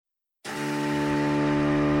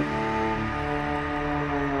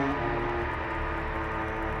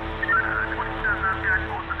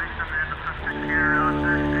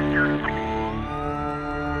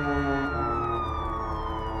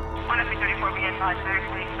be advised, very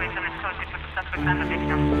safe with an associate with the suspect and the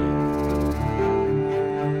victim.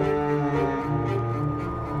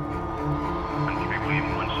 13 William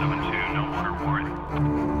 172, no order warrant.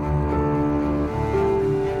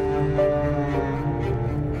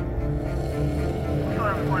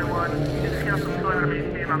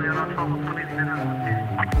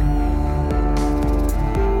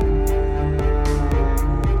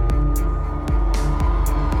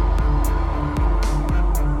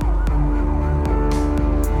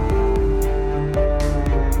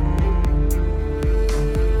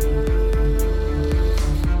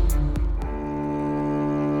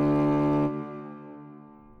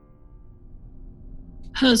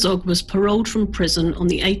 Herzog was paroled from prison on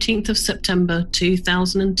the 18th of September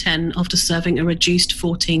 2010 after serving a reduced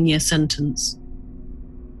 14-year sentence.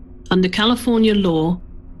 Under California law,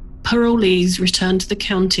 parolees returned to the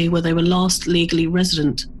county where they were last legally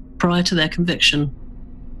resident prior to their conviction.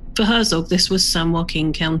 For Herzog, this was San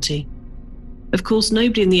Joaquin County. Of course,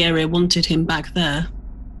 nobody in the area wanted him back there.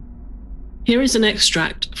 Here is an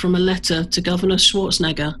extract from a letter to Governor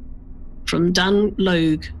Schwarzenegger from Dan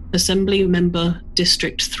Logue, Assembly Member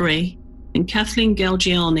District 3, and Kathleen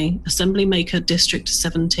Galgiani, Assemblymaker District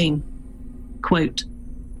 17. Quote,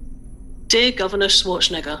 "Dear Governor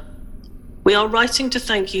Schwarzenegger, we are writing to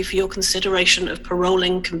thank you for your consideration of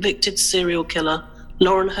paroling convicted serial killer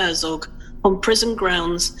Loren Herzog on prison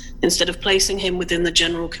grounds instead of placing him within the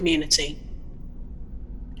general community.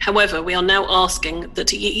 However, we are now asking that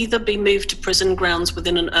he either be moved to prison grounds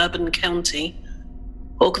within an urban county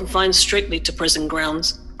or confined strictly to prison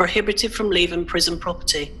grounds, prohibited from leaving prison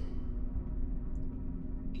property.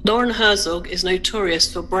 Loren Herzog is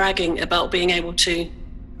notorious for bragging about being able to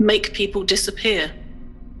make people disappear.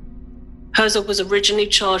 Herzog was originally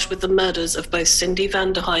charged with the murders of both Cindy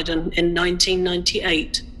Vanderheiden in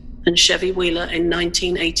 1998 and Chevy Wheeler in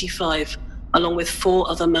 1985, along with 4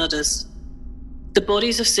 other murders. The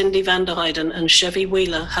bodies of Cindy Vanderheiden and Chevy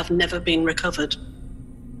Wheeler have never been recovered.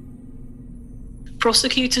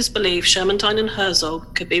 Prosecutors believe Shermantine and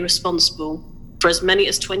Herzog could be responsible for as many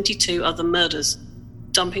as 22 other murders,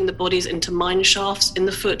 dumping the bodies into mine shafts in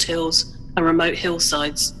the foothills and remote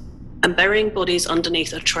hillsides, and burying bodies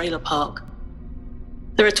underneath a trailer park.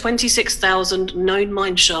 There are 26,000 known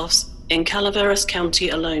mine shafts in Calaveras County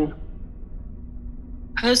alone.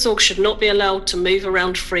 Herzog should not be allowed to move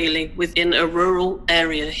around freely within a rural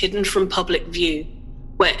area hidden from public view,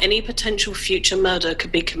 where any potential future murder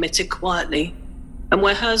could be committed quietly, and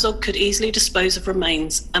where Herzog could easily dispose of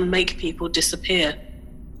remains and make people disappear,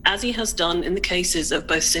 as he has done in the cases of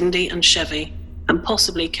both Cindy and Chevy, and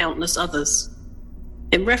possibly countless others.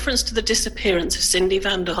 In reference to the disappearance of Cindy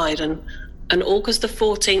Vanderheiden, an August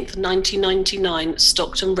 14th, 1999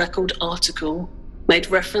 Stockton Record article made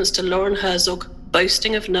reference to Loren Herzog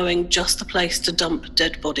boasting of knowing just the place to dump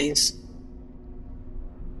dead bodies.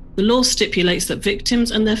 The law stipulates that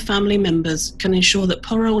victims and their family members can ensure that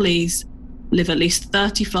parolees live at least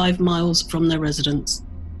 35 miles from their residence.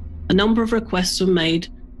 A number of requests were made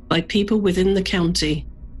by people within the county.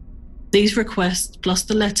 These requests, plus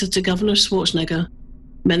the letter to Governor Schwarzenegger,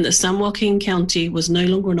 meant that San Joaquin County was no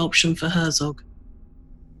longer an option for Herzog.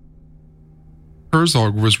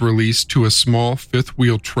 Herzog was released to a small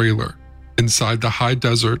fifth-wheel trailer inside the High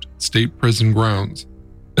Desert State Prison grounds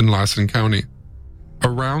in Lassen County,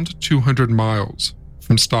 around 200 miles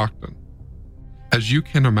from Stockton. As you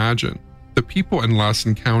can imagine, the people in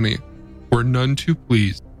Lassen County were none too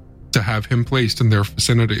pleased to have him placed in their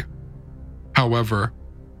vicinity. However,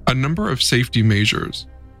 a number of safety measures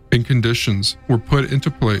and conditions were put into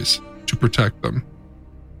place to protect them.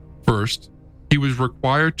 First, he was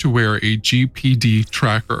required to wear a GPD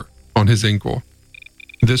tracker on his ankle.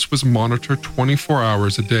 This was monitored 24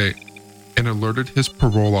 hours a day and alerted his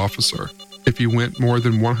parole officer if he went more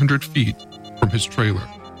than 100 feet from his trailer.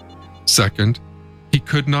 Second, he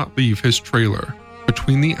could not leave his trailer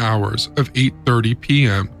between the hours of 8:30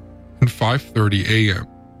 p.m. and 5:30 a.m.,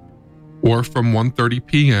 or from 1:30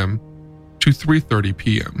 p.m. to 3:30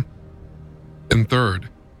 p.m. And third,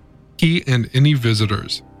 he and any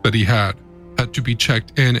visitors that he had to be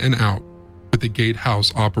checked in and out with a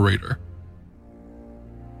gatehouse operator.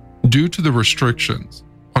 Due to the restrictions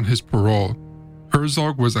on his parole,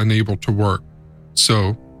 Herzog was unable to work,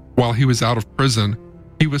 so while he was out of prison,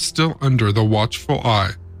 he was still under the watchful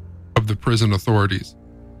eye of the prison authorities.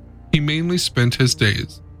 He mainly spent his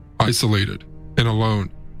days isolated and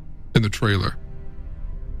alone in the trailer.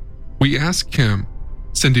 We asked Kim,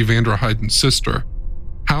 Cindy Vanderheiden's sister,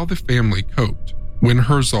 how the family coped when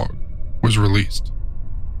Herzog was released.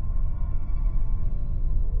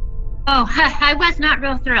 Oh, I was not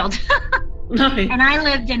real thrilled. No. And I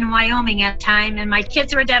lived in Wyoming at the time, and my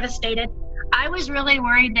kids were devastated. I was really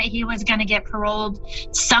worried that he was going to get paroled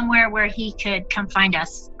somewhere where he could come find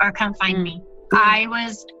us or come find me. I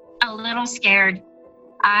was a little scared.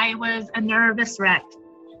 I was a nervous wreck.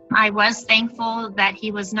 I was thankful that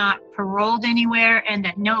he was not paroled anywhere and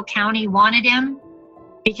that no county wanted him,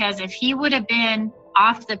 because if he would have been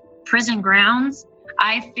off the prison grounds,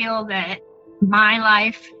 I feel that my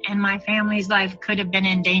life and my family's life could have been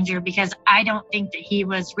in danger, because I don't think that he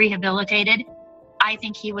was rehabilitated. I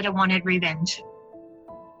think he would have wanted revenge.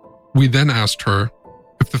 We then asked her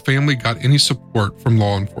if the family got any support from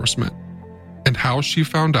law enforcement and how she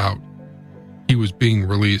found out he was being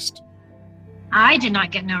released. I did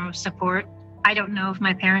not get no support. I don't know if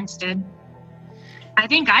my parents did. I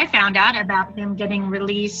think I found out about him getting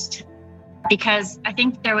released because I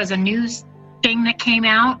think there was a news thing that came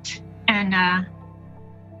out, and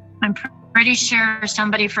I'm pretty sure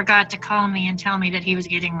somebody forgot to call me and tell me that he was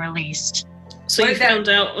getting released. So you found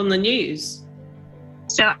out on the news?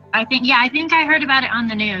 So I think I heard about it on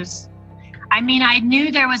the news. I mean, I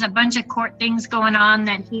knew there was a bunch of court things going on,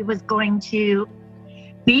 that he was going to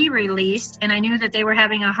be released, and I knew that they were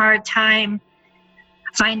having a hard time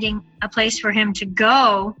finding a place for him to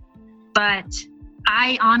go, but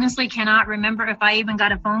I honestly cannot remember if I even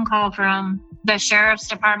got a phone call from the sheriff's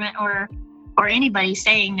department or anybody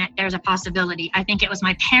saying that there's a possibility. I think it was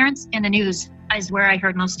my parents and the news is where I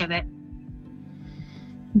heard most of it.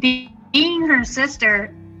 Being her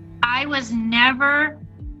sister, I was never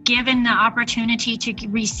given the opportunity to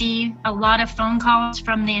receive a lot of phone calls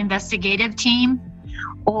from the investigative team,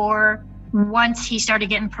 or once he started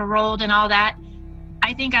getting paroled and all that.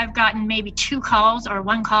 I think I've gotten maybe 2 calls or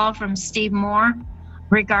 1 call from Steve Moore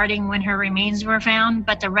regarding when her remains were found,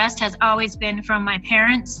 but the rest has always been from my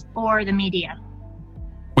parents or the media.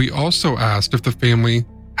 We also asked if the family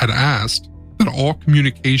had asked that all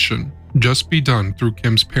communication just be done through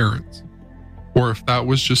Kim's parents, or if that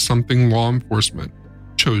was just something law enforcement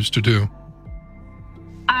chose to do.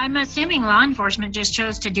 I'm assuming law enforcement just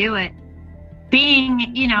chose to do it.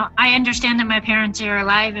 Being, I understand that my parents are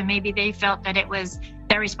alive, and maybe they felt that it was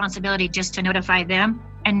their responsibility just to notify them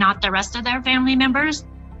and not the rest of their family members.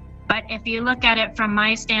 But if you look at it from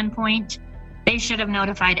my standpoint, they should have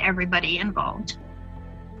notified everybody involved.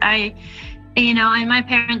 And my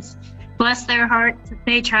parents, bless their hearts,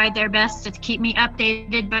 they tried their best to keep me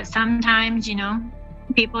updated, but sometimes,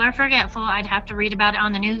 people are forgetful. I'd have to read about it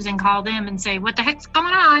on the news and call them and say, what the heck's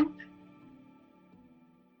going on?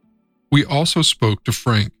 We also spoke to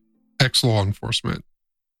Frank, ex-law enforcement,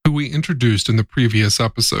 who we introduced in the previous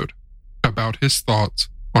episode, about his thoughts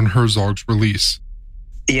on Herzog's release.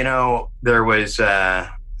 There was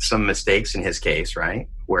some mistakes in his case, right?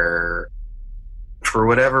 Where, for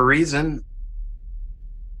whatever reason,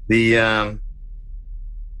 the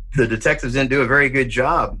detectives didn't do a very good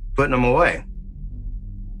job putting him away.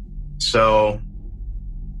 So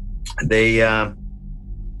they, I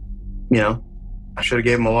should have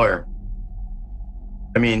gave him a lawyer.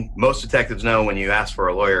 I mean, most detectives know when you ask for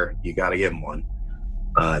a lawyer, you got to give them one.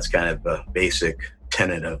 It's kind of a basic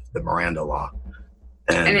tenet of the Miranda law.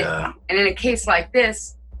 And in a case like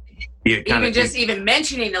this, even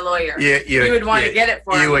mentioning a lawyer, you would want to get it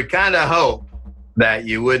for him. You would kind of hope that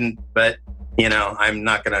you wouldn't, but, I'm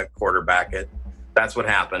not going to quarterback it. That's what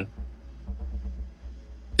happened.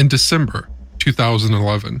 In December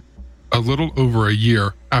 2011, a little over a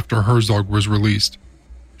year after Herzog was released,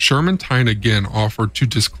 Sherman Tyne again offered to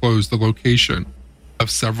disclose the location of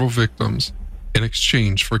several victims in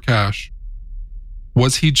exchange for cash.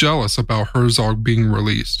 Was he jealous about Herzog being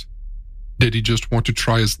released? Did he just want to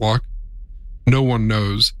try his luck? No one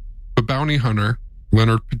knows, but bounty hunter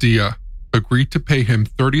Leonard Padilla agreed to pay him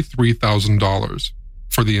 $33,000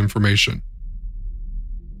 for the information.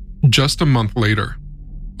 Just a month later,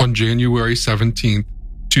 on January 17,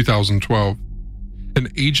 2012, an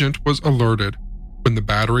agent was alerted when the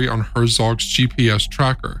battery on Herzog's GPS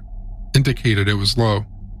tracker indicated it was low.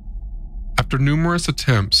 After numerous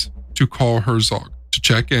attempts to call Herzog to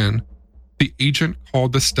check in, the agent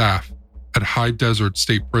called the staff at High Desert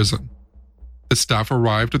State Prison. The staff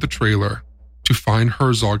arrived at the trailer to find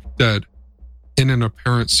Herzog dead in an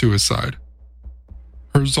apparent suicide.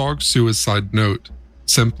 Herzog's suicide note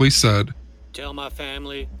simply said, "Tell my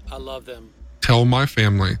family I love them. Tell my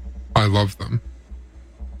family I love them."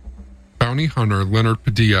 Bounty hunter Leonard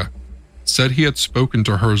Padilla said he had spoken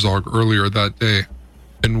to Herzog earlier that day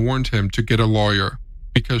and warned him to get a lawyer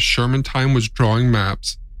because Sherman Tyne was drawing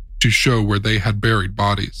maps to show where they had buried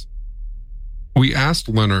bodies. We asked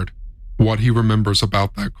Leonard what he remembers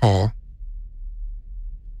about that call.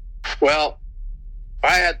 Well,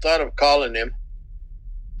 I had thought of calling him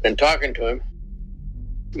and talking to him,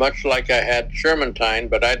 much like I had Shermantine,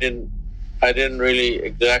 but I didn't really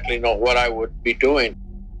exactly know what I would be doing.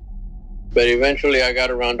 But eventually I got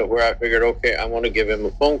around to where I figured, okay, I want to give him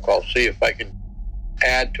a phone call, see if I can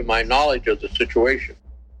add to my knowledge of the situation.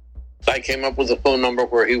 I came up with a phone number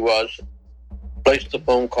where he was, placed the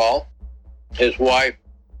phone call. His wife,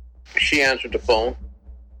 she answered the phone,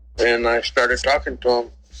 and I started talking to him,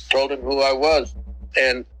 told him who I was.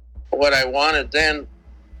 And what I wanted then,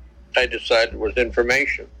 I decided, was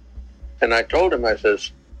information. And I told him, I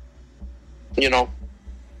says,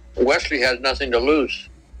 Wesley has nothing to lose.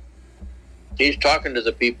 He's talking to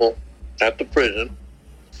the people at the prison.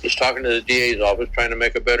 He's talking to the DA's office, trying to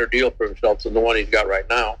make a better deal for himself than the one he's got right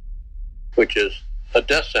now, which is a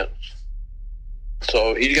death sentence.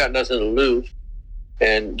 So he's got nothing to lose.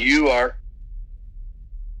 And you're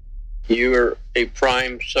a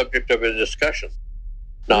prime subject of a discussion.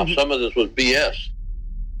 Now, some of this was BS.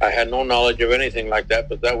 I had no knowledge of anything like that,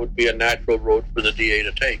 but that would be a natural road for the DA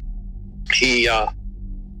to take. He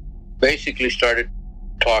basically started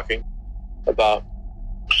talking about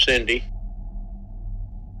Cindy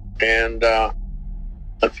and a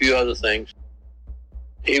few other things.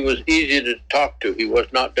 He was easy to talk to. He was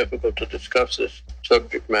not difficult to discuss this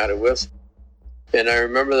subject matter with. And I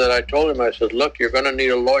remember that I told him, I said, look, you're going to need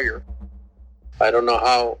a lawyer. I don't know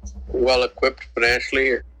how well equipped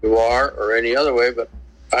financially you are or any other way, but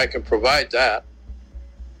I can provide that.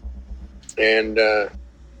 And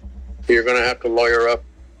you're going to have to lawyer up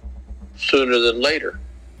sooner than later.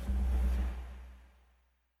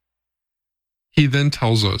 He then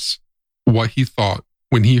tells us what he thought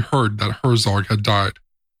when he heard that Herzog had died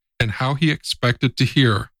and how he expected to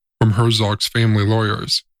hear from Herzog's family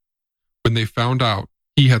lawyers when they found out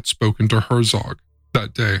he had spoken to Herzog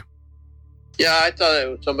that day. Yeah, I thought it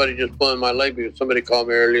was somebody just pulling my leg because somebody called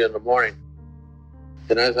me early in the morning.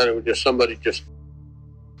 And I thought it was just somebody just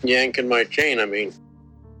yanking my chain. I mean,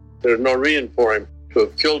 there's no reason for him to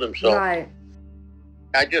have killed himself. Right.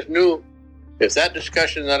 I just knew if that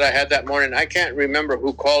discussion that I had that morning, I can't remember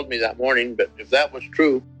who called me that morning, but if that was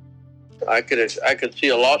true, I could see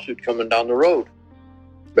a lawsuit coming down the road.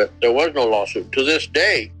 But there was no lawsuit. To this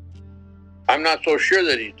day, I'm not so sure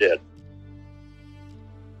that he's dead.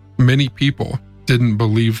 Many people didn't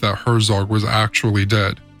believe that Herzog was actually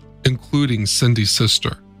dead, including Cindy's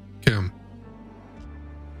sister, Kim.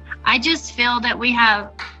 I just feel that we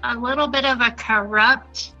have a little bit of a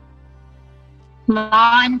corrupt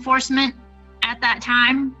law enforcement at that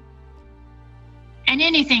time. And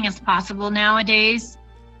anything is possible nowadays.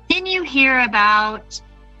 Then you hear about,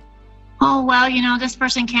 oh, well, this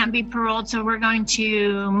person can't be paroled, so we're going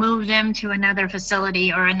to move them to another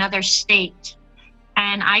facility or another state.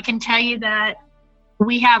 And I can tell you that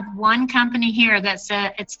we have one company here that's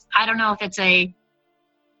I don't know if it's a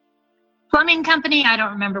plumbing company, I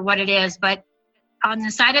don't remember what it is, but on the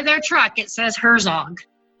side of their truck, it says Herzog,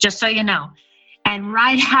 just so you know. And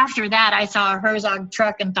right after that, I saw a Herzog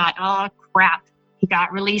truck and thought, oh, crap, he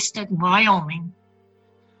got released in Wyoming.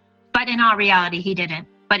 But in all reality, he didn't.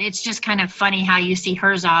 But it's just kind of funny how you see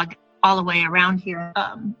Herzog all the way around here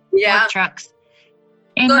with trucks.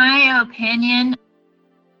 In my opinion,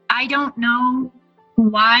 I don't know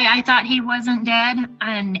why I thought he wasn't dead.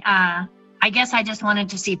 And I guess I just wanted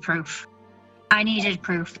to see proof. I needed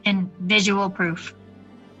proof and visual proof.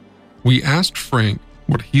 We asked Frank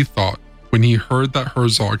what he thought when he heard that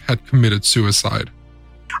Herzog had committed suicide.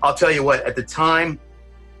 I'll tell you what, at the time,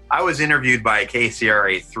 I was interviewed by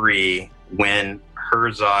KCRA 3 when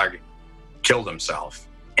Herzog killed himself.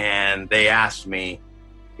 And they asked me,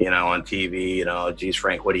 on TV, geez,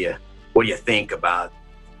 Frank, what do you think about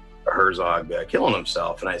Herzog killing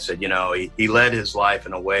himself? And I said, he led his life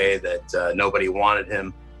in a way that nobody wanted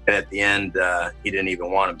him. And at the end, he didn't even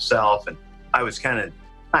want himself. And I was kind of,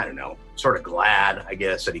 sort of glad, I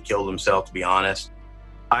guess, that he killed himself, to be honest.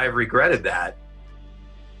 I've regretted that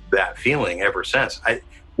feeling ever since.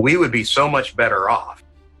 We would be so much better off,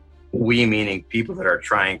 we meaning people that are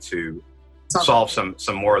trying to solve some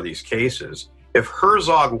more of these cases. If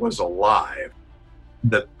Herzog was alive,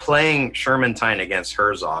 the playing Shermantine against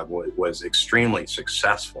Herzog was extremely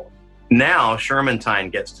successful. Now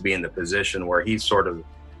Shermantine gets to be in the position where he's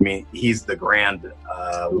he's the grand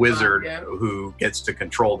wizard who gets to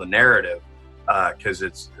control the narrative because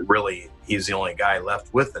he's the only guy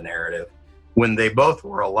left with the narrative. When they both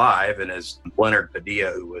were alive, and as Leonard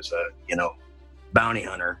Padilla, who was a bounty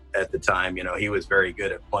hunter at the time, he was very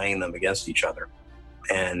good at playing them against each other,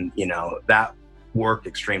 and that worked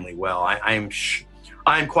extremely well.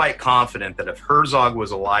 I'm quite confident that if Herzog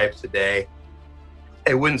was alive today,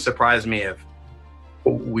 it wouldn't surprise me if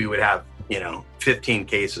we would have, 15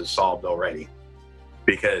 cases solved already,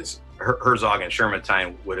 because Herzog and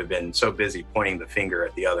Shermantine would have been so busy pointing the finger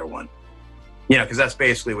at the other one. Because that's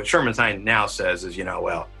basically what Shermantine now says is,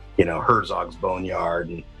 Herzog's boneyard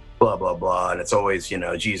and blah, blah, blah. And it's always,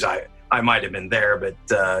 geez, I might have been there, but,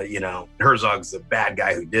 Herzog's the bad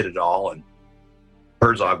guy who did it all. And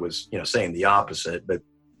Herzog was, saying the opposite. But,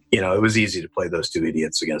 it was easy to play those two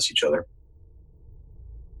idiots against each other.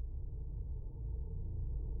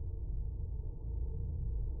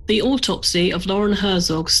 The autopsy of Loren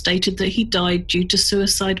Herzog stated that he died due to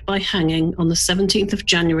suicide by hanging on the 17th of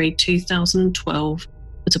January 2012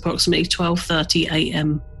 at approximately 12:30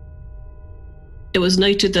 a.m. It was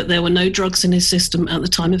noted that there were no drugs in his system at the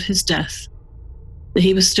time of his death, that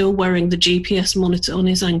he was still wearing the GPS monitor on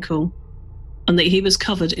his ankle, and that he was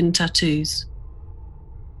covered in tattoos.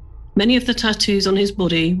 Many of the tattoos on his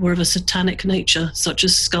body were of a satanic nature, such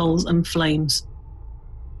as skulls and flames.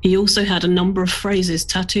 He also had a number of phrases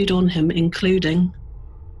tattooed on him, including,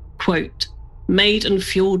 quote, "made and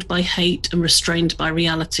fueled by hate and restrained by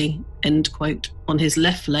reality," end quote, on his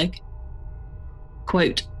left leg.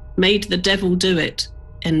 Quote, "made the devil do it,"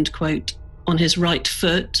 end quote, on his right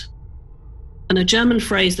foot. And a German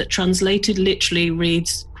phrase that translated literally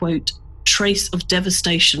reads, quote, "trace of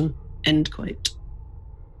devastation," end quote.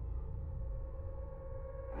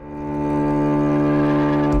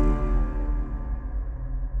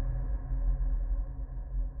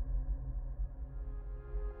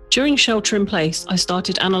 During shelter in place, I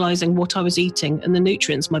started analysing what I was eating and the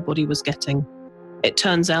nutrients my body was getting. It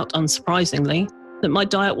turns out, unsurprisingly, that my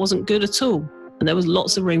diet wasn't good at all, and there was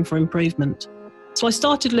lots of room for improvement. So I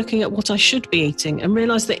started looking at what I should be eating and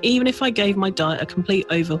realised that even if I gave my diet a complete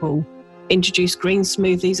overhaul, introduced green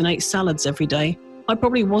smoothies and ate salads every day, I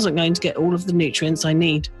probably wasn't going to get all of the nutrients I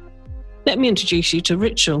need. Let me introduce you to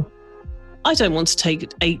Ritual. I don't want to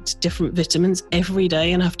take 8 different vitamins every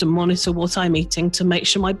day and have to monitor what I'm eating to make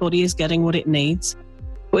sure my body is getting what it needs.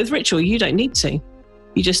 But with Ritual, you don't need to.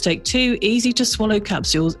 You just take 2 easy-to-swallow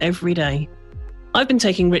capsules every day. I've been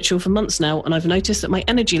taking Ritual for months now, and I've noticed that my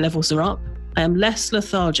energy levels are up, I am less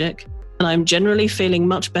lethargic, and I am generally feeling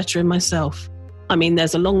much better in myself. I mean,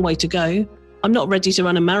 there's a long way to go. I'm not ready to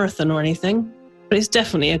run a marathon or anything, but it's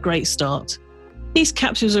definitely a great start. These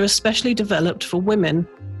capsules are especially developed for women,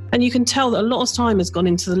 and you can tell that a lot of time has gone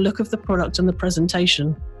into the look of the product and the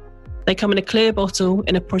presentation. They come in a clear bottle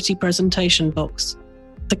in a pretty presentation box.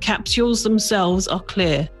 The capsules themselves are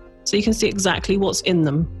clear, so you can see exactly what's in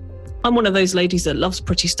them. I'm one of those ladies that loves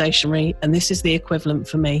pretty stationery, and this is the equivalent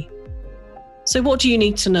for me. So what do you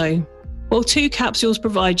need to know? Well, 2 capsules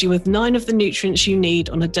provide you with 9 of the nutrients you need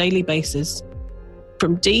on a daily basis.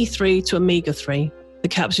 From D3 to omega-3, the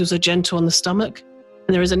capsules are gentle on the stomach,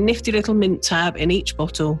 and there is a nifty little mint tab in each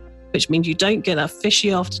bottle, which means you don't get that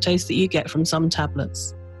fishy aftertaste that you get from some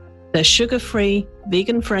tablets. They're sugar-free,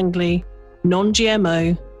 vegan-friendly,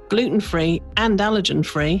 non-GMO, gluten-free and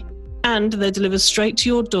allergen-free, and they're delivered straight to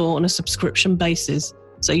your door on a subscription basis,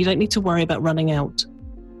 so you don't need to worry about running out.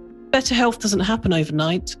 Better health doesn't happen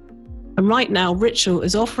overnight, and right now Ritual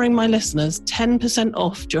is offering my listeners 10%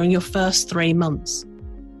 off during your first 3 months.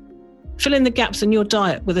 Fill in the gaps in your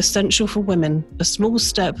diet with Essential for Women, a small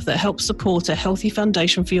step that helps support a healthy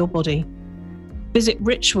foundation for your body. Visit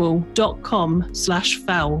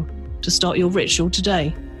ritual.com/foul to start your Ritual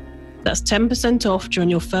today. That's 10% off during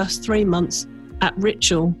your first 3 months at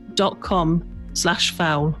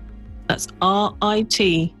ritual.com/foul. That's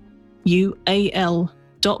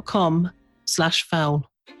ritual.com/foul.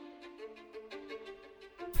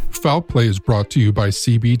 Foul Play is brought to you by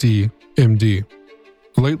CBD MD.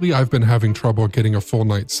 Lately, I've been having trouble getting a full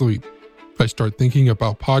night's sleep. I start thinking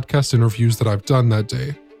about podcast interviews that I've done that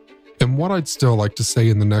day, and what I'd still like to say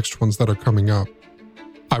in the next ones that are coming up.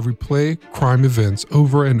 I replay crime events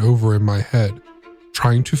over and over in my head,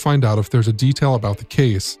 trying to find out if there's a detail about the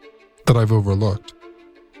case that I've overlooked.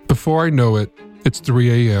 Before I know it, it's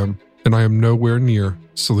 3 a.m. and I am nowhere near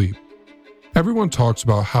sleep. Everyone talks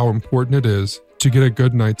about how important it is to get a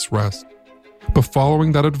good night's rest, but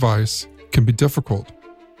following that advice can be difficult.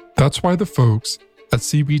 That's why the folks at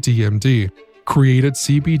CBDMD created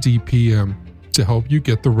CBDPM to help you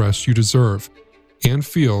get the rest you deserve and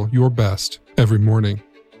feel your best every morning.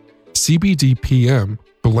 CBDPM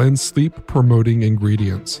blends sleep-promoting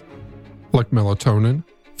ingredients like melatonin,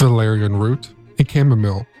 valerian root, and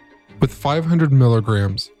chamomile with 500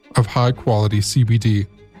 milligrams of high-quality CBD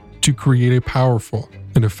to create a powerful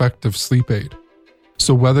and effective sleep aid.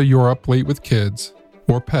 So whether you're up late with kids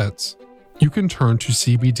or pets, you can turn to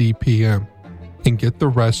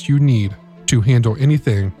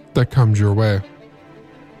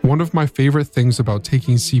One of my favorite things about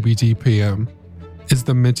taking CBD PM is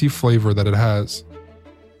the minty flavor that it has.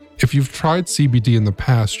 If you've tried CBD in the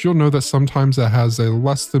past, you'll know that sometimes it has a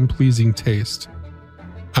less than pleasing taste.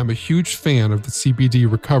 I'm a huge fan of the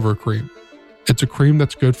CBD Recover Cream. It's a cream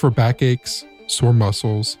that's good for backaches, sore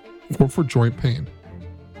muscles, or for joint pain.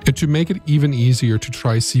 And to make it even easier to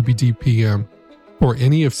try CBD PM or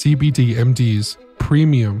any of CBD MD's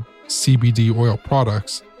premium CBD oil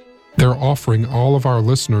products, they're offering all of our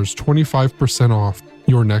listeners 25% off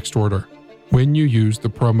your next order when you use the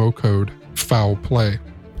promo code FOULPLAY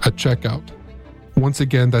at checkout. Once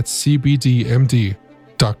again, that's cbdmd.com,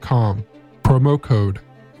 promo code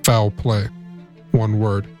FOULPLAY, one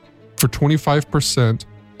word, for 25%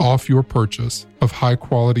 off your purchase of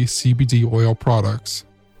high-quality CBD oil products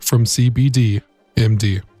from CBD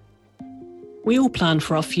MD. We all plan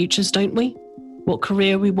for our futures, don't we? What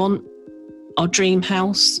career we want, our dream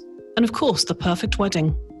house, and of course, the perfect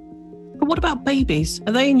wedding. But what about babies?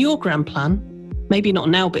 Are they in your grand plan? Maybe not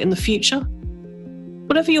now, but in the future?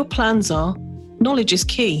 Whatever your plans are, knowledge is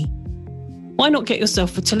key. Why not get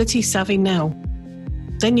yourself fertility savvy now?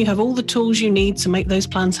 Then you have all the tools you need to make those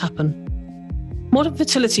plans happen. Modern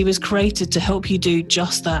Fertility was created to help you do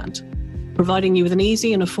just that, providing you with an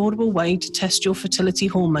easy and affordable way to test your fertility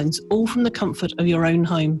hormones, all from the comfort of your own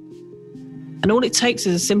home. And all it takes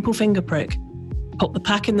is a simple finger prick. Pop the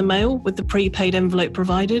pack in the mail with the prepaid envelope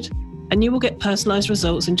provided, and you will get personalised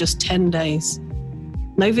results in just 10 days.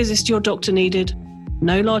 No visits to your doctor needed,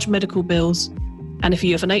 no large medical bills, and if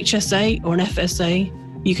you have an HSA or an FSA,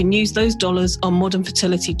 you can use those dollars on Modern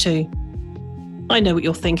Fertility too. I know what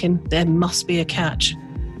you're thinking, there must be a catch.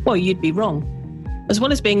 Well, you'd be wrong. As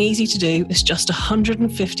well as being easy to do, it's just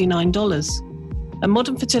 $159. And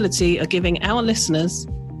Modern Fertility are giving our listeners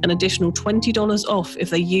an additional $20 off if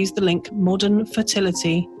they use the link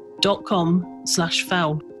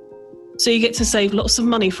modernfertility.com/foul. So you get to save lots of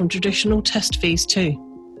money from traditional test fees too.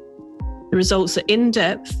 The results are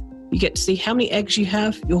in-depth. You get to see how many eggs you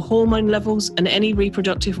have, your hormone levels, and any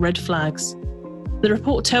reproductive red flags. The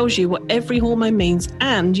report tells you what every hormone means,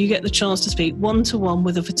 and you get the chance to speak one-to-one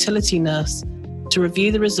with a fertility nurse to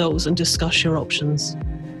review the results and discuss your options.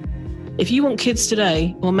 If you want kids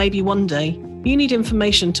today, or maybe one day, you need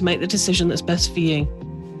information to make the decision that's best for you.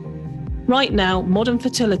 Right now, Modern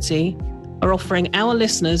Fertility are offering our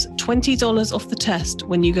listeners $20 off the test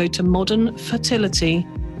when you go to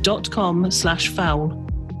modernfertility.com/foul.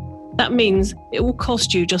 That means it will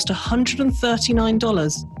cost you just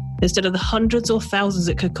 $139 instead of the hundreds or thousands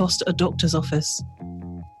it could cost at a doctor's office.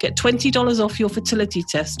 Get $20 off your fertility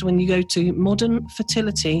test when you go to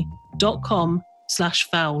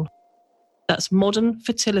modernfertility.com/foul. That's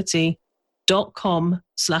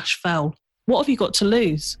modernfertility.com/foul. What have you got to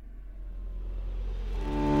lose?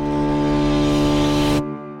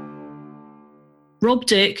 Rob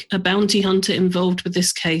Dick, a bounty hunter involved with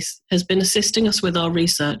this case, has been assisting us with our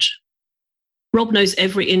research. Rob knows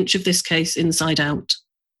every inch of this case inside out.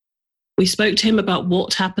 We spoke to him about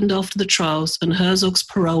what happened after the trials and Herzog's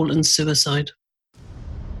parole and suicide.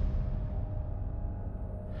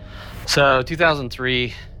 So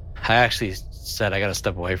 2003, I actually said I got to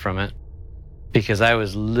step away from it because I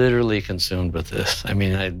was literally consumed with this. I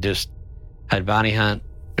mean, I'd bounty hunt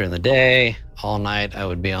during the day. All night I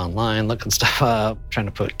would be online looking stuff up, trying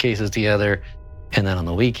to put cases together. And then on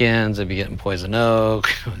the weekends, I'd be getting Poison Oak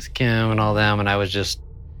with Kim and all them. And it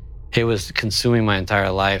was consuming my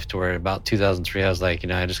entire life to where about 2003, I was like,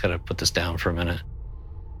 I just got to put this down for a minute.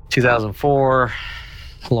 2004,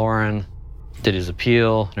 Loren did his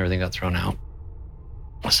appeal and everything got thrown out.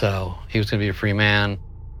 So he was going to be a free man.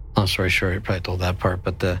 Long story short, he probably told that part,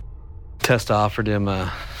 but the test offered him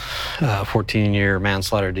a 14-year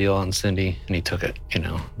manslaughter deal on Cindy, and he took it.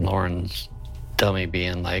 Loren's dummy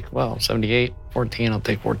being like, well, 78, 14, I'll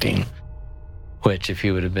take 14. Which, if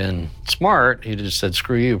he would have been smart, he'd have just said,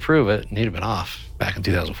 screw you, prove it, and he'd have been off back in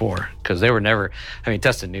 2004. Because they were never,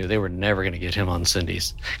 Tested knew they were never going to get him on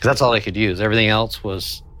Cindy's. Because that's all they could use. Everything else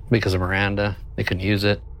was because of Miranda. They couldn't use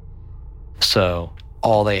it. So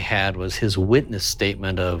all they had was his witness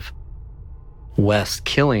statement of Wes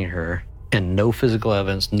killing her and no physical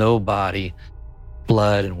evidence, no body,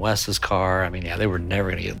 blood in Wes's car. They were never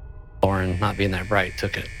going to get Loren, not being that bright,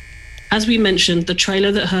 took it. As we mentioned, the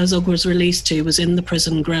trailer that Herzog was released to was in the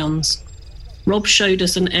prison grounds. Rob showed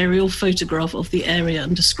us an aerial photograph of the area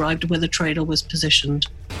and described where the trailer was positioned.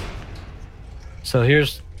 So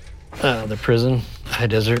here's the prison, High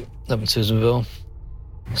Desert, up in Susanville.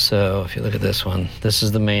 So if you look at this one, this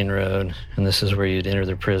is the main road, and this is where you'd enter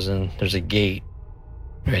the prison. There's a gate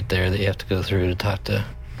right there that you have to go through to talk to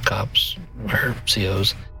cops or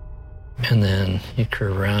COs. And then you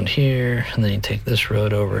curve around here, and then you take this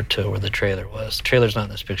road over to where the trailer was. The trailer's not in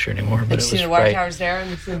this picture anymore, but you see the water towers there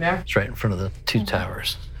and it's in there? It's right in front of the two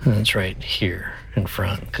towers. And it's right here in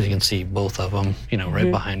front, because you can see both of them,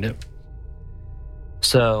 right behind it.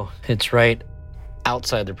 So it's right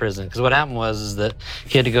outside the prison. Because what happened was that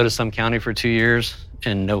he had to go to some county for 2 years,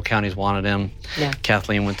 and no counties wanted him. Yeah.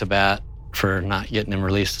 Kathleen went to bat for not getting him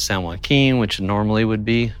released to San Joaquin, which normally would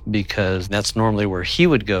be, because that's normally where he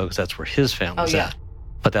would go, because that's where his family's at.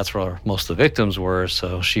 But that's where most of the victims were,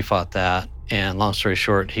 so she fought that. And long story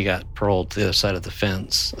short, he got paroled to the other side of the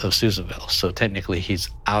fence of Susanville. So technically he's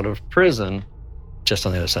out of prison just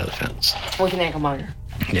on the other side of the fence. With an ankle monitor.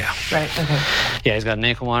 Yeah. Right, okay. Yeah, he's got an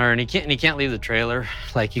ankle monitor, and he can't leave the trailer.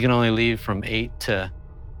 Like, you can only leave from 8 to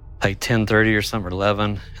like 10:30 or something, or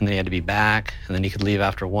 11, and then he had to be back, and then he could leave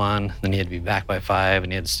after 1, then he had to be back by 5,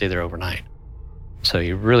 and he had to stay there overnight. So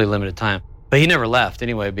you really limited time. But he never left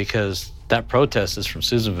anyway, because that protest is from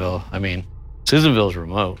Susanville. I mean, Susanville's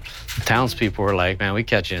remote. The townspeople were like, man, we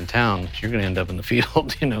catch you in town, you're going to end up in the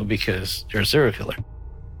field, because you're a serial killer.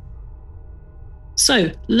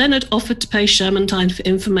 So, Leonard offered to pay Shermantine for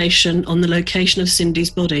information on the location of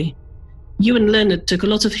Cindy's body. You and Leonard took a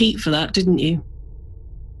lot of heat for that, didn't you?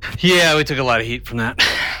 Yeah, we took a lot of heat from that.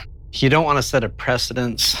 You don't want to set a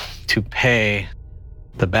precedence to pay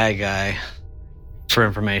the bad guy for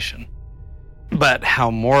information. But how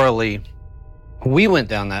morally we went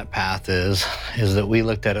down that path is that we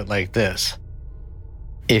looked at it like this.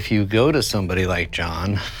 If you go to somebody like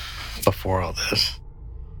John before all this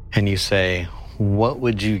and you say, what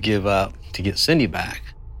would you give up to get Cindy back?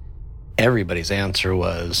 Everybody's answer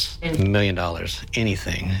was $1 million,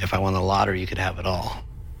 anything. If I won the lottery, you could have it all.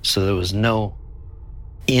 So there was no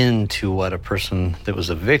end to what a person that was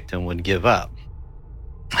a victim would give up.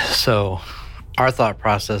 So our thought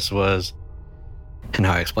process was, and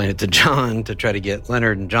how I explained it to John to try to get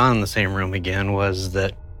Leonard and John in the same room again, was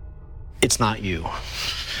that it's not you.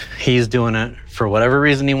 He's doing it for whatever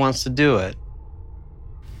reason he wants to do it.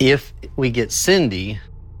 If we get Cindy,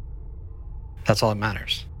 that's all that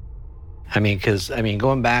matters. Because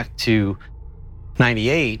going back to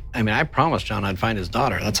 98, I promised John I'd find his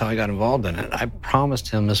daughter. That's how I got involved in it. I promised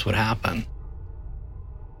him this would happen.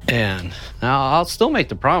 And now I'll still make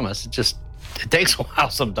the promise. It takes a while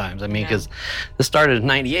sometimes. Because this started in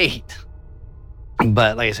 98.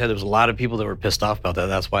 But like I said, there was a lot of people that were pissed off about that.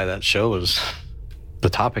 That's why that show was, the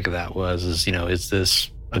topic of that was, is this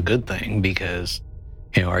a good thing? Because,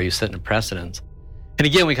 are you setting a precedent? And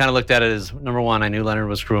again, we kind of looked at it as, number one, I knew Leonard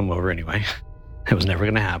would screw him over anyway. It was never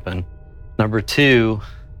going to happen. Number two,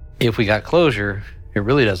 if we got closure, it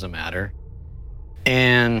really doesn't matter.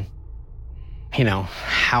 And,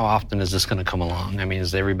 how often is this going to come along?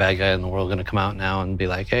 Is every bad guy in the world going to come out now and be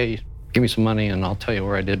like, hey, give me some money and I'll tell you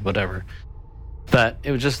where I did whatever? But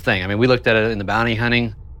it was just a thing. We looked at it in the bounty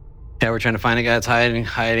hunting. Yeah, we're trying to find a guy that's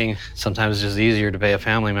hiding. Sometimes it's just easier to pay a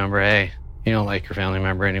family member, hey, you don't like your family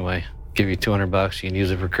member anyway. Give you $200, you can use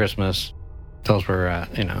it for Christmas. Tell us where we're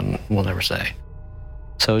at, and we'll never say.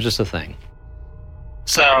 So it was just a thing.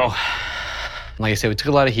 So, like I said, we took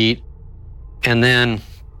a lot of heat. And then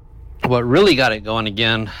what really got it going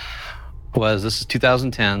again was, this is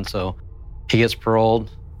 2010, so he gets paroled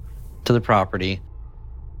to the property.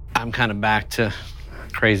 I'm kind of back to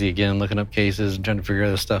crazy again, looking up cases and trying to figure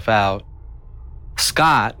this stuff out.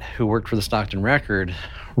 Scott, who worked for the Stockton Record,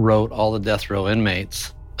 wrote all the death row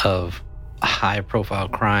inmates of high-profile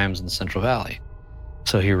crimes in the Central Valley.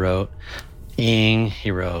 So he wrote Ing,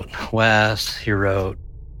 he wrote Wes, he wrote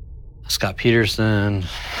Scott Peterson,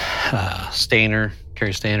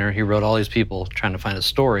 Kerry Stainer. He wrote all these people trying to find a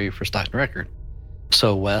story for Stockton Record.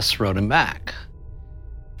 So Wes wrote him back.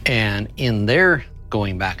 And in their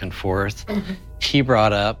going back and forth, he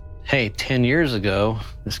brought up, hey, 10 years ago,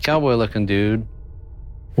 this cowboy-looking dude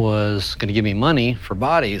was going to give me money for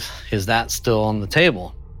bodies. Is that still on the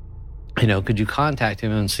table? Could you contact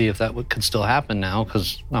him and see if that could still happen now,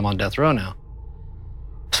 because I'm on death row now?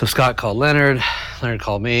 So Scott called Leonard. Leonard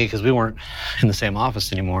called me, because we weren't in the same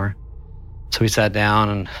office anymore. So we sat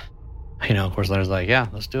down and, of course, Leonard's like, yeah,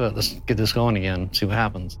 let's do it. Let's get this going again, see what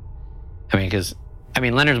happens. Because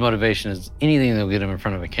Leonard's motivation is anything that'll get him in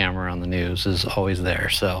front of a camera on the news is always there.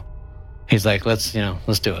 So he's like, let's do it.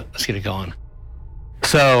 Let's get it going.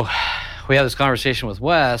 So we had this conversation with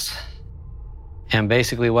Wes, and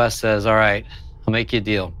basically Wes says, all right, I'll make you a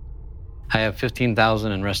deal. I have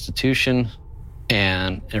 $15,000 in restitution,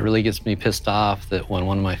 and it really gets me pissed off that when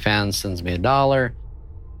one of my fans sends me $1,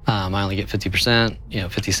 I only get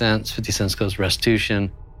 50%, 50 cents. 50 cents goes to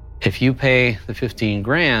restitution. If you pay the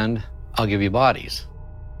 $15,000, I'll give you bodies.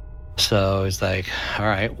 So he's like, all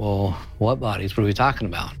right, well, what bodies? What are we talking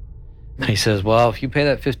about? And he says, well, if you pay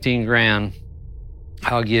that 15 grand,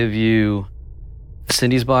 I'll give you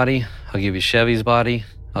Cindy's body, I'll give you Chevy's body,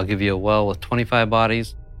 I'll give you a well with 25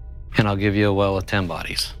 bodies, and I'll give you a well with 10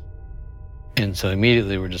 bodies. And so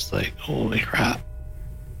immediately we're just like, holy crap.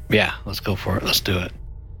 Yeah, let's go for it. Let's do it.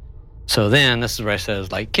 So then this is where I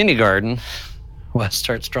says, like kindergarten, Wes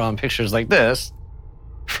starts drawing pictures like this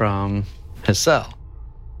from his cell.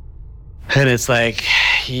 And it's like,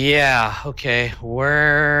 yeah, okay,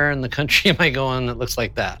 where in the country am I going that looks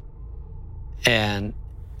like that? And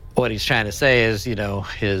what he's trying to say is, you know,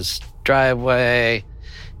 his driveway,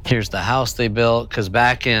 here's the house they built. Because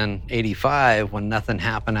back in 85, when nothing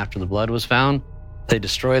happened after the blood was found, they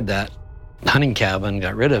destroyed that hunting cabin,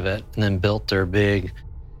 got rid of it, and then built their big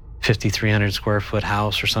 5,300 square foot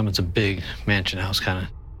house or something. It's a big mansion house kind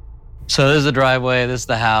of. So this is the driveway, this is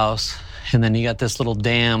the house. And then you got this little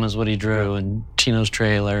dam is what he drew, and Chino's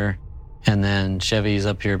trailer, and then Chevy's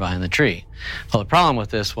up here behind the tree. Well, the problem with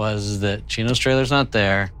this was that Chino's trailer's not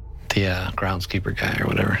there, the groundskeeper guy or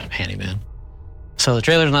whatever, handyman. So the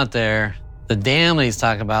trailer's not there. The dam that he's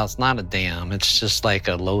talking about, it's not a dam. It's just like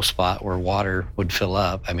a low spot where water would fill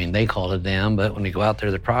up. I mean, they call it a dam, but when you go out there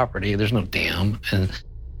to the property, there's no dam. And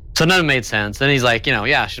so none of it made sense. Then he's like, you know,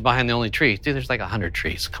 yeah, she's behind the only tree. Dude, there's like 100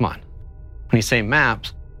 trees. Come on. When you say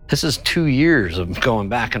maps, this is 2 years of going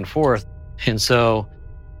back and forth. And so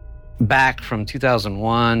back from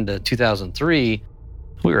 2001 to 2003,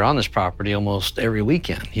 we were on this property almost every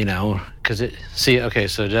weekend, you know, because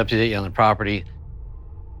so deputy on the property,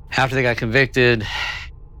 after they got convicted,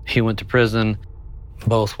 he went to prison.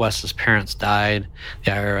 Both Wes's parents died.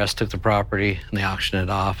 The IRS took the property and they auctioned it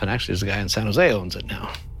off. And actually there's a guy in San Jose owns it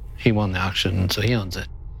now. He won the auction, so he owns it.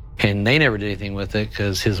 And they never did anything with it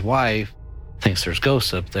because his wife thinks there's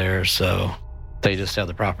ghosts up there, so they just have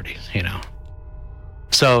the property, you know.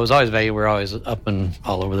 So it was always vague. We're always up and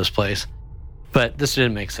all over this place. But this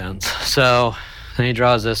didn't make sense. So then he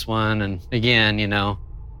draws this one, and again, you know,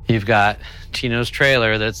 you've got Chino's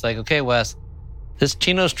trailer that's like, okay, Wes, this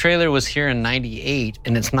Chino's trailer was here in 98,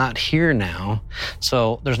 and it's not here now.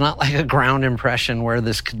 So there's not like a ground impression where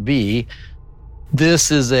this could be.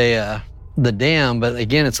 This is the dam, but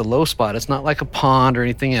again, it's a low spot. It's not like a pond or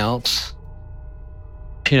anything else.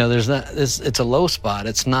 You know, it's a low spot.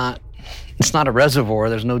 It's not a reservoir.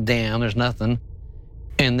 There's no dam. There's nothing.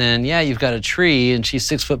 And then, yeah, you've got a tree and she's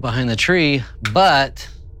 6 foot behind the tree, but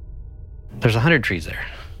there's 100 trees there,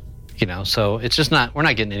 you know, so it's just we're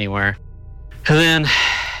not getting anywhere. And then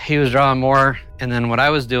he was drawing more. And then what I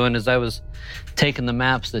was doing is I was taking the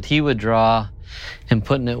maps that he would draw and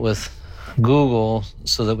putting it with Google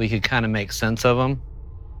so that we could kind of make sense of them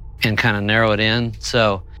and kind of narrow it in.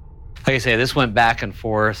 So, like I say, this went back and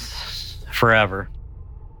forth forever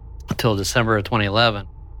until December of 2011.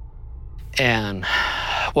 And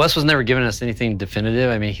Wes was never giving us anything definitive.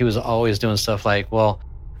 I mean, he was always doing stuff like, well,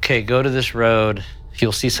 okay, go to this road.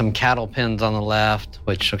 You'll see some cattle pens on the left,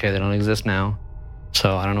 which, okay, they don't exist now.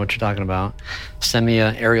 So I don't know what you're talking about. Send me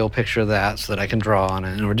an aerial picture of that so that I can draw on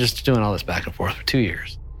it. And we're just doing all this back and forth for 2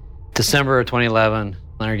 years. December of 2011,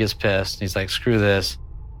 Leonard gets pissed. He's like, screw this.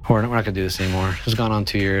 We're not going to do this anymore. It's gone on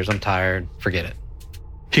 2 years. I'm tired. Forget it.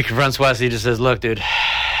 He confronts Wes. He just says, look, dude,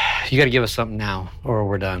 you got to give us something now or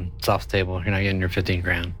we're done. It's off the table. You're not getting your 15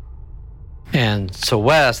 grand. And so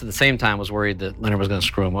Wes, at the same time, was worried that Leonard was going to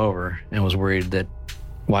screw him over and was worried that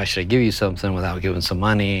why should I give you something without giving some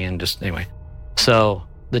money? And just, anyway. So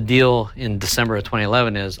the deal in December of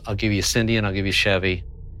 2011 is I'll give you Cindy and I'll give you Chevy.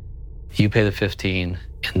 You pay the 15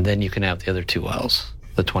 and then you can have the other 2 wells,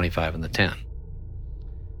 the 25 and the 10.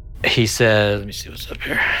 He said, let me see what's up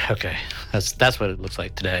here. Okay, that's what it looks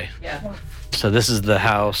like today. Yeah. So this is the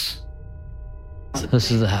house.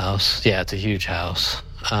 This is the house. Yeah, it's a huge house.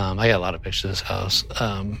 I got a lot of pictures of this house.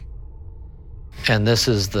 And this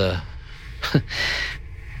is the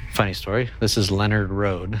funny story. This is Leonard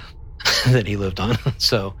Road that he lived on.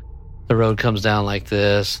 So the road comes down like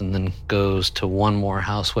this and then goes to one more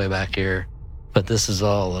house way back here. But this is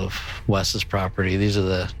all of Wes's property. These are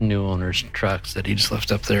the new owner's trucks that he just left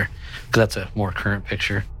up there. Because that's a more current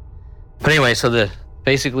picture. But anyway, so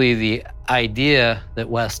basically the idea that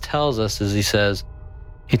Wes tells us is he says,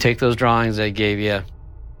 you take those drawings I gave you,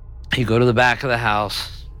 you go to the back of the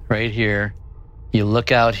house right here, you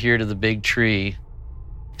look out here to the big tree,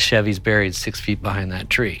 Chevy's buried 6 feet behind that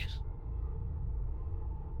tree.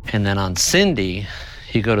 And then on Cindy,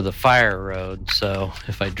 you go to the fire road. So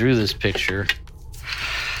if I drew this picture,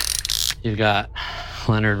 you've got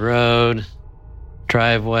Leonard Road,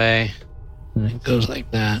 driveway, and it goes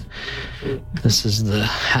like that. This is the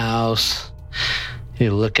house.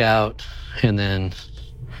 You look out, and then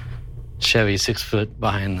Chevy 6 foot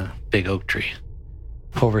behind the big oak tree.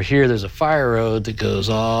 Over here, there's a fire road that goes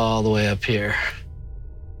all the way up here.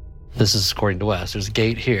 This is according to Wes. There's a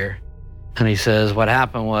gate here. And he says what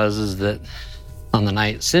happened is that on the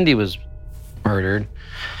night Cindy was murdered,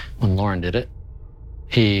 when Loren did it,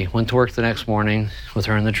 he went to work the next morning with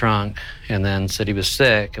her in the trunk and then said he was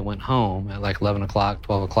sick and went home at like 11 o'clock,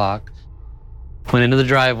 12 o'clock. Went into the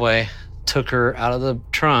driveway, took her out of the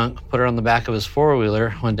trunk, put her on the back of his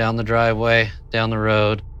four-wheeler, went down the driveway, down the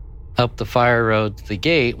road, up the fire road to the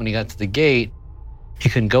gate. When he got to the gate, he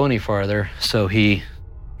couldn't go any farther, so he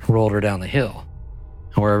rolled her down the hill.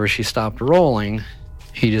 And wherever she stopped rolling,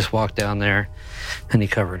 he just walked down there and he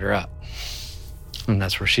covered her up. And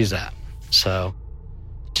that's where she's at. So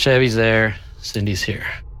Chevy's there, Cindy's here.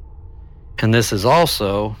 And this is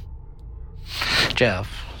also, Jeff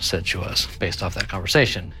said she was, based off that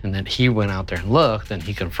conversation. And then he went out there and looked, and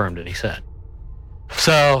he confirmed it, he said.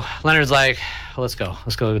 So Leonard's like, let's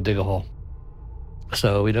go dig a hole.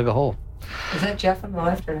 So we dug a hole. Is that Jeff on the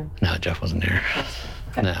left or no? No, Jeff wasn't here.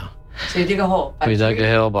 Okay. No. So you dig a hole. We dug a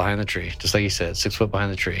hill behind the tree, just like you said, 6 foot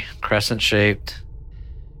behind the tree, crescent shaped.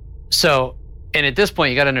 So, and at this point,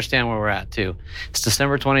 you got to understand where we're at too. It's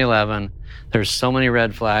December 2011. There's so many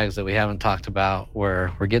red flags that we haven't talked about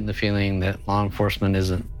where we're getting the feeling that law enforcement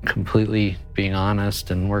isn't completely being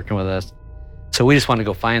honest and working with us. So we just want to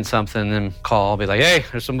go find something and call, be like, hey,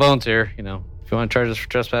 there's some bones here. You know, if you want to charge us for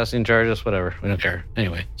trespassing, charge us, whatever. We don't care.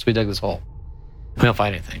 Anyway, so we dug this hole. We don't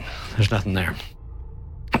find anything. There's nothing there.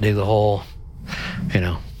 Dig the hole, you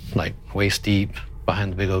know, like waist deep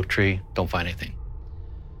behind the big oak tree. Don't find anything.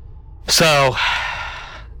 So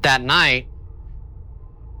that night,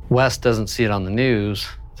 Wes doesn't see it on the news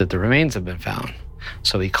that the remains have been found.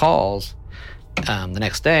 So he calls the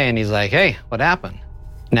next day and he's like, hey, what happened?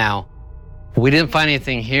 Now, we didn't find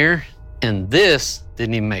anything here, and this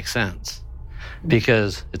didn't even make sense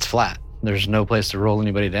because it's flat. There's no place to roll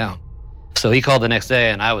anybody down. So he called the next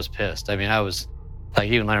day and I was pissed. I mean, I was like,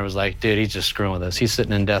 even Leonard was like, dude, he's just screwing with us. He's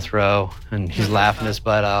sitting in death row and he's laughing his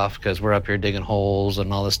butt off because we're up here digging holes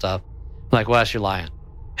and all this stuff. I'm like, Wes, you're lying.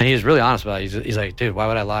 And he was really honest about it. He's like, dude, why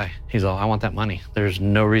would I lie? He's all, I want that money. There's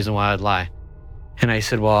no reason why I'd lie. And I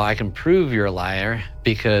said, well, I can prove you're a liar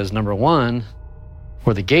because number one,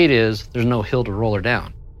 where the gate is, there's no hill to roll her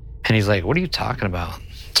down. And he's like, what are you talking about?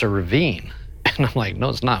 It's a ravine. And I'm like, no,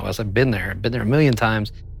 it's not, Wes. I've been there a million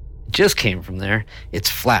times. It just came from there. It's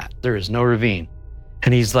flat. There is no ravine.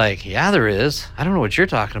 And he's like, yeah, there is. I don't know what you're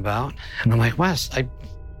talking about. And I'm like, Wes,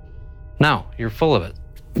 no, you're full of it.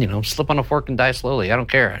 You know, slip on a fork and die slowly. I don't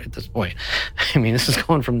care at this point. I mean, this is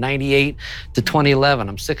going from 98 to 2011.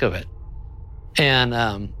 I'm sick of it.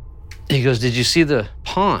 And he goes, did you see the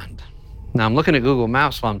pond? Now I'm looking at Google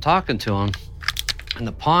Maps while I'm talking to him, and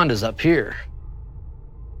the pond is up here.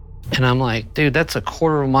 And I'm like, dude, that's a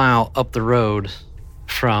quarter of a mile up the road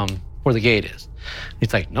from where the gate is.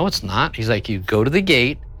 He's like, no, it's not. He's like, you go to the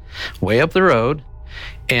gate, way up the road,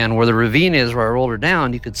 and where the ravine is, where I rolled her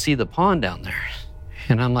down, you could see the pond down there.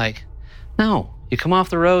 And I'm like, no, you come off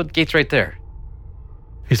the road, gate's right there.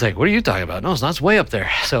 He's like, what are you talking about? No, it's not, it's way up there.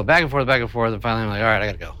 So back and forth, and finally I'm like, all right, I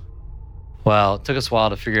gotta go. Well, it took us a while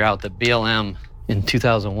to figure out that BLM in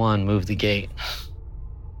 2001 moved the gate.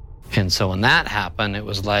 And so when that happened, it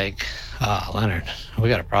was like, Leonard, we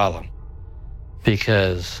got a problem.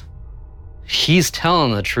 Because he's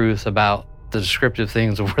telling the truth about the descriptive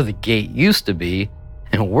things of where the gate used to be,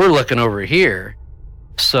 and we're looking over here.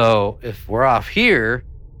 So if we're off here,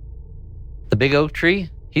 the big oak tree,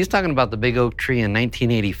 he's talking about the big oak tree in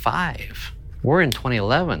 1985. We're in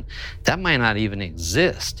 2011. That might not even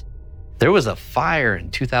exist. There was a fire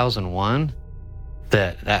in 2001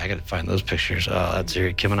 that I got to find those pictures. Oh, that's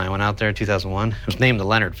here. Kim and I went out there in 2001. It was named the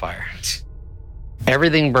Leonard Fire.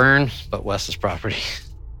 Everything burned but Wes's property.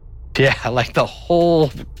 Yeah, like the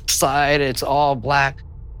whole side, it's all black.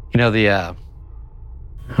 You know, I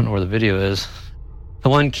don't know where the video is. The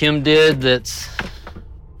one Kim did, that's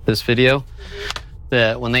this video,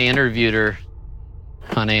 that when they interviewed her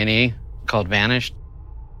on A&E called Vanished,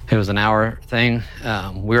 it was an hour thing.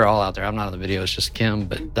 We were all out there. I'm not on the video, it's just Kim,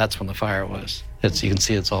 but that's when the fire was. You can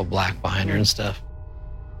see it's all black behind her and stuff.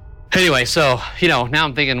 Anyway, so, now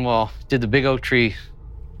I'm thinking, well, did the big oak tree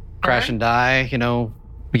crash and die?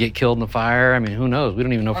 We get killed in the fire? I mean, who knows? We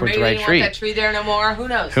don't even know if it's the right tree. Maybe they don't want that tree there no more. Who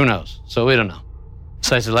knows? Who knows? So we don't know.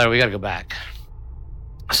 So I said, Larry, we got to go back.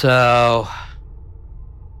 So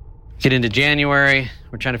get into January.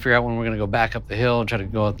 We're trying to figure out when we're going to go back up the hill and try to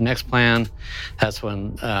go with the next plan. That's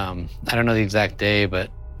when, I don't know the exact day, but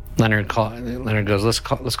Leonard goes, let's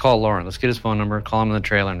call Loren. Let's get his phone number, call him in the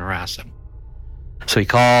trailer and harass him. So he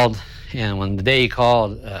called, and when the day he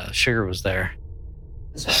called, Sugar was there,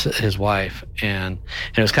 his wife. And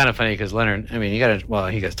it was kind of funny because Leonard, I mean, you got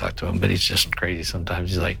to talk to him, but he's just crazy sometimes.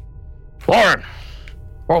 He's like, Loren,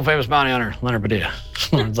 world famous bounty hunter, Leonard Padilla.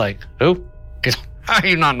 Loren's like, who? He's like, how do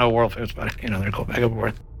you not know world famous bounty? You know, they're going back and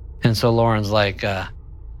forth. And so Loren's like, yeah,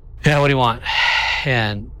 what do you want?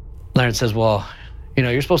 And Leonard says, well, you know,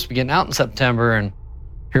 you're supposed to be getting out in September, and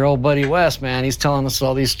your old buddy Wes, man, he's telling us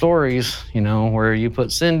all these stories, you know, where you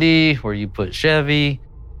put Cindy, where you put Chevy.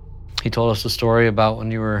 He told us a story about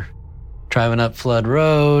when you were driving up Flood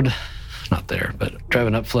Road. Not there, but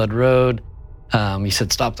driving up Flood Road. You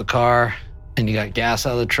said stop the car, and you got gas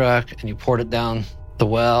out of the truck, and you poured it down the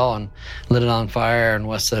well and lit it on fire. And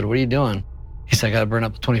Wes said, what are you doing? He said, I got to burn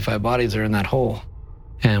up the 25 bodies that are in that hole.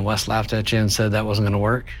 And Wes laughed at you and said that wasn't going to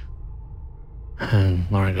work. And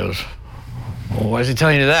Loren goes, well, why is he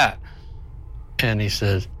telling you that? And he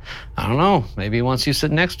said, I don't know. Maybe once you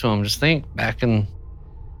sit next to him, just think back in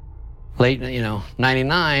late,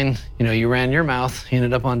 99, you ran your mouth, you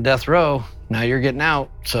ended up on death row. Now you're getting out.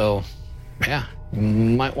 So yeah, you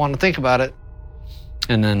might want to think about it.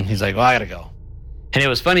 And then he's like, well, I got to go. And it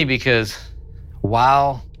was funny because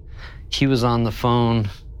while he was on the phone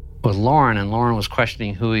with Loren and Loren was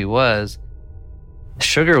questioning who he was,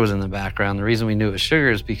 Sugar was in the background. The reason we knew it was Sugar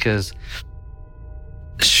is because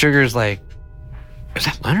Sugar's like, is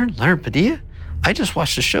that Leonard Padilla? I just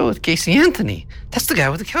watched a show with Casey Anthony. That's the guy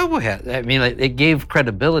with the cowboy hat. I mean, like, it gave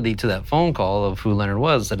credibility to that phone call of who Leonard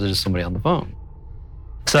was instead of just somebody on the phone.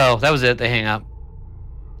 So that was it. They hang up.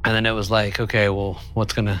 And then it was like, okay, well,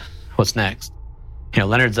 what's next?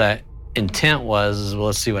 Leonard's intent was, well,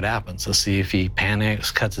 let's see what happens. Let's see if he panics,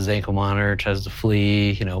 cuts his ankle monitor, tries to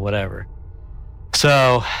flee, whatever.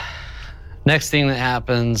 So next thing that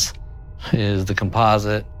happens is the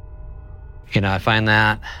composite. I find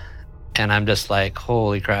that, and I'm just like,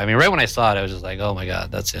 holy crap. I mean, right when I saw it, I was just like, oh my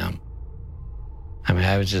God, that's him. I mean,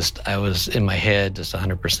 I was in my head just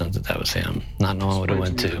 100% that was him, not knowing what it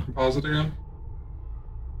went to. Composite again?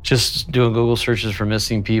 Just doing Google searches for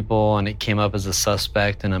missing people, and it came up as a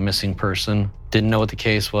suspect and a missing person. Didn't know what the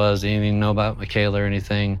case was, didn't even know about Michaela or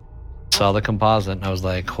anything. Saw the composite, and I was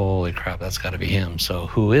like, holy crap, that's got to be him. So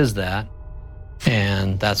who is that?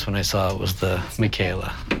 And that's when I saw it was the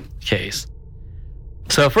Michaela case.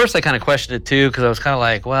 So at first I kind of questioned it too, because I was kind of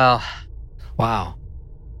like, well, wow,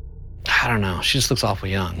 I don't know. She just looks awful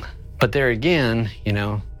young. But there again,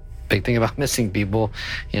 big thing about missing people,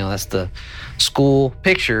 that's the school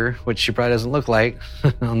picture, which she probably doesn't look like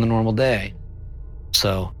on the normal day.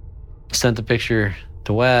 So sent the picture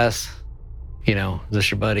to Wes, is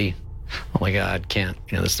this your buddy? Oh my God, can't,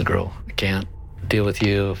 this is the girl. I can't deal with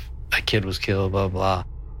you. If a kid was killed, blah, blah.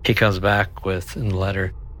 He comes back with, in the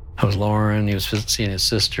letter, I was Loren. He was seeing his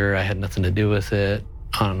sister. I had nothing to do with it,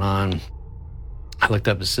 on and on. I looked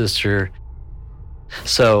up his sister.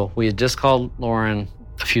 So we had just called Loren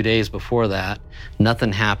a few days before that.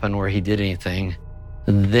 Nothing happened where he did anything.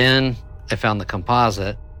 And then I found the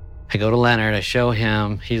composite. I go to Leonard. I show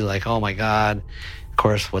him. He's like, oh my God. Of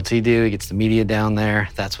course, what's he do? He gets the media down there.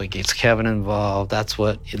 That's what gets Kevin involved.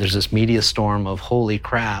 There's this media storm of, holy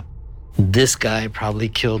crap, this guy probably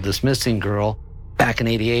killed this missing girl back in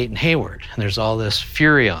 '88 in Hayward. And there's all this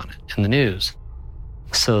fury on it in the news.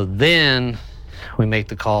 So then we make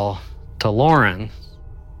the call to Loren,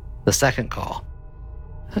 the second call.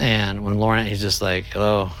 And when Loren, he's just like,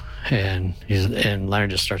 hello. And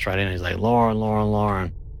Leonard just starts right in. He's like, Loren.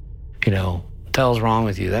 What the hell's wrong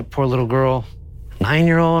with you? That poor little girl,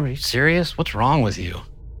 9-year-old, are you serious? What's wrong with you?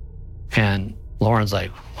 And Loren's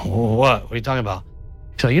like, what are you talking about?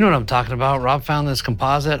 So you know what I'm talking about? Rob found this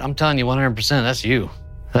composite. I'm telling you 100%, that's you.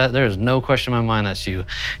 There's no question in my mind that's you.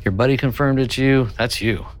 Your buddy confirmed it's you. That's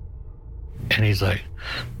you. And he's like,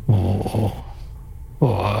 I don't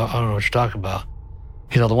know what you're talking about.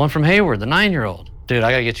 He's like, the one from Hayward, the 9-year-old. Dude,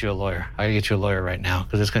 I got to get you a lawyer. I got to get you a lawyer right now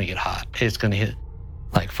because it's going to get hot. It's going to hit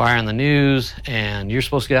like fire in the news, and you're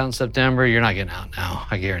supposed to get out in September. You're not getting out now.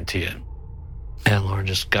 I guarantee it. And Loren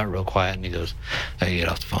just got real quiet, and he goes, I got to get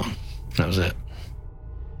off the phone. And that was it.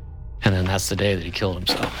 And then that's the day that he killed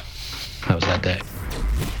himself. That was that day.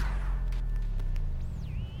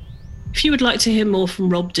 If you would like to hear more from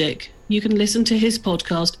Rob Dick, you can listen to his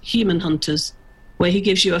podcast, Human Hunters, where he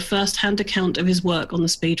gives you a first-hand account of his work on the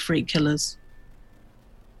Speed Freak killers.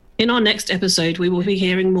 In our next episode, we will be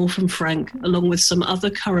hearing more from Frank, along with some other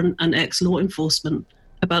current and ex-law enforcement,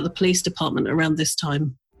 about the police department around this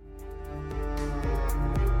time.